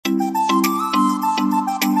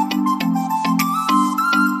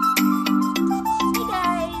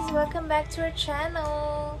to our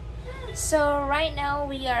channel. So right now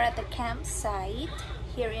we are at the campsite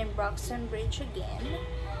here in Broxton Bridge again,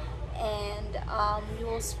 and we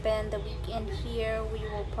will spend the weekend here. We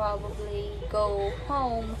will probably go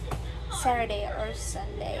home Saturday or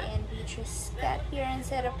Sunday, and we just got here and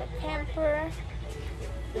set up a camper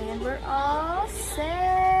and we're all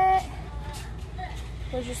set.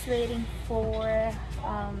 We're just waiting for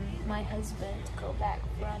my husband to go back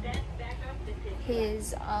from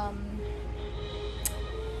his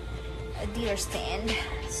deer stand,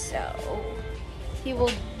 so he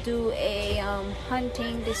will do a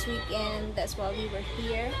hunting this weekend. That's why we were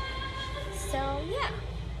here. So yeah.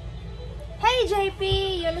 Hey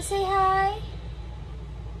JP, you wanna say hi?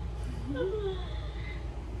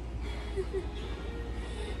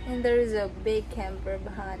 And there is a big camper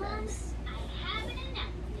behind us.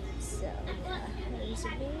 So yeah, there's a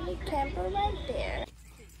big camper right there.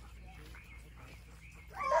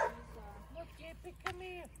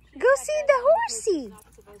 Go see the horsey.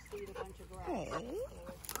 Hey.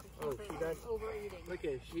 Oh, she does. Look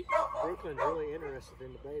at Brooklyn's really interested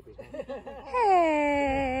in the baby.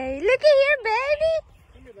 Hey, look at here, baby.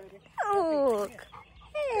 Look.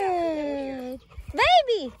 Hey,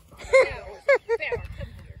 baby.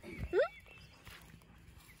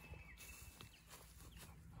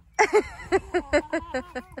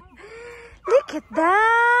 Look at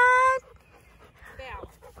that.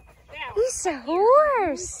 He's a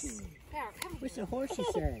horse. What's the horsey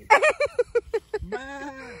say?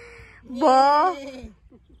 Bo.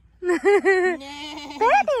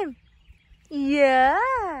 Pet him.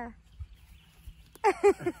 Yeah.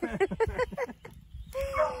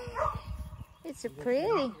 It's a pretty.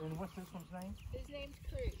 And what's this one's name? His name's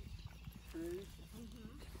Cruz. Cruz?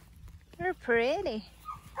 They're pretty.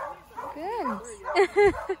 Good. I'm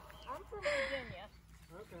from Virginia.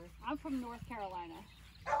 Okay. I'm from North Carolina.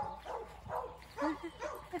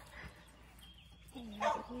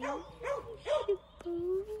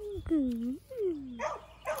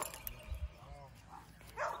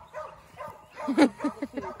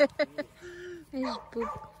 There's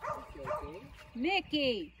Boop.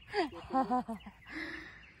 Mickey.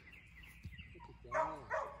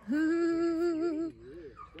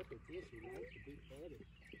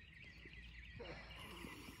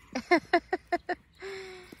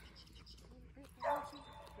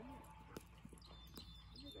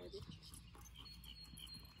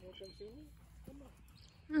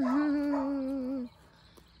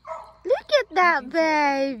 Look at that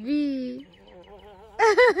baby.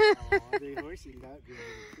 The horsey loved you.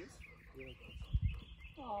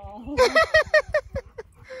 Oh.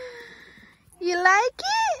 You like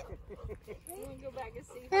it? You want to go back and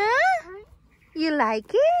see? Huh? You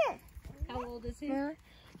like it? How old is he? Yeah.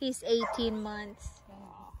 He's 18 months.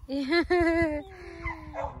 Oh.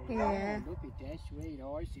 Yeah. Look at that sweet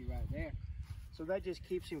horsey right there. So that just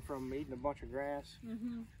keeps him from eating a bunch of grass.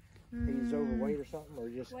 He's overweight or something, or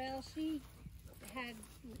just. Well, she had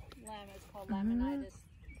it's called laminitis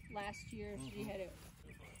last year. She had it.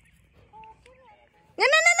 No, no,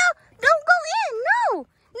 no, no! Don't go in! No!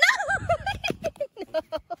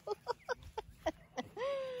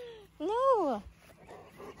 No! No!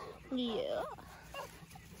 Yeah.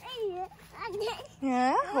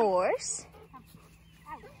 Yeah, horse.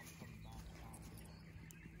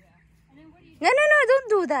 No, no, no, don't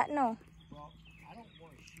do that, no. Well, I don't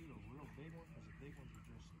want to shoot a real big one because the big ones are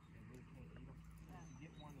just, they really can't eat them. If you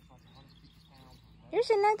get one that's like 150 pounds or less.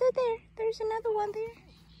 There's another there. There's another one there.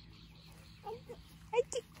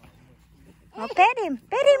 Oh, pet him.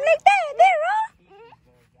 Pet him like that. There,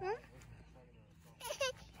 huh?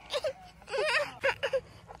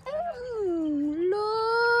 Oh,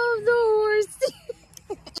 love the horse.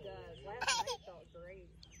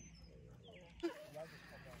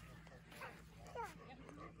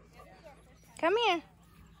 Come here.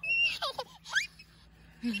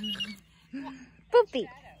 Poopy.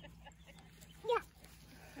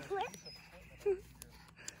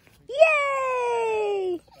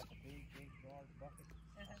 Yay!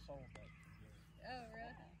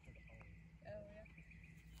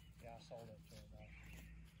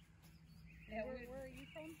 Yeah, where are you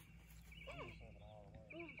from?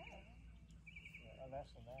 Less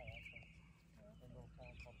than that, actually. A little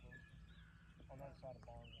town called Broxton. On that side of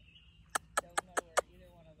Barnwell. Don't know where either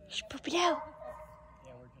one of those. Shh, poop it out.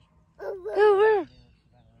 Yeah, we're just. Over.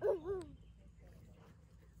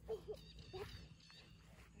 We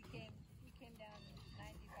came down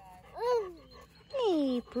 95.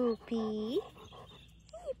 Hey, Poopy.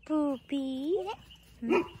 Hey, Poopy.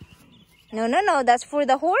 No, no, no. That's for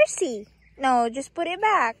the horsey. No, just put it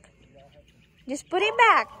back. Just put it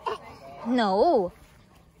back. No.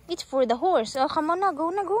 It's for the horse. Oh, come on now. Go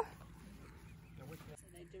na, go. So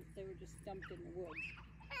they were just dumped in the woods.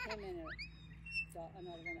 Him and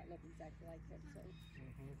another one that looked exactly like him. So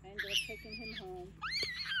I ended up taking him home.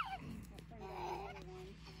 My friend got another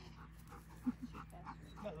one. She passed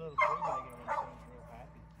away. That little three-legged one seems real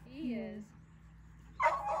happy. He is.